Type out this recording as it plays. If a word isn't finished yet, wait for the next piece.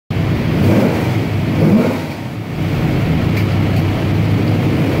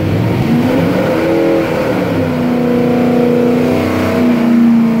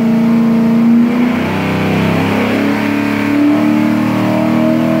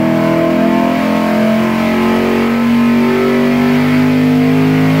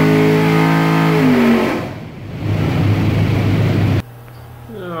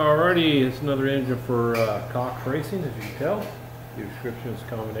description of this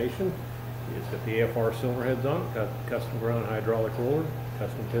combination. It's got the AFR cylinder heads on it, got custom ground hydraulic roller,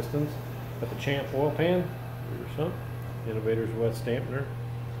 custom pistons, got the Champ oil pan, there's some, Innovators wet dampener,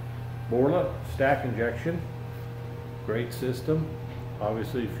 Borla stack injection, great system,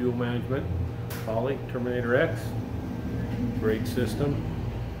 obviously fuel management, Holley Terminator X, great system,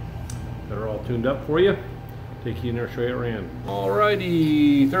 got her all tuned up for you. Take you in there, show you it ran.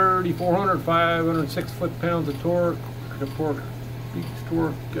 Alrighty, 3,400, 506 foot-pounds of torque, peak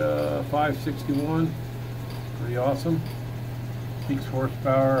torque 561, pretty awesome. Peak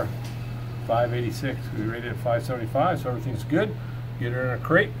horsepower 586, we rated at 575, so everything's good. Get her in a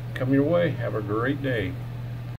crate, come your way, have a great day.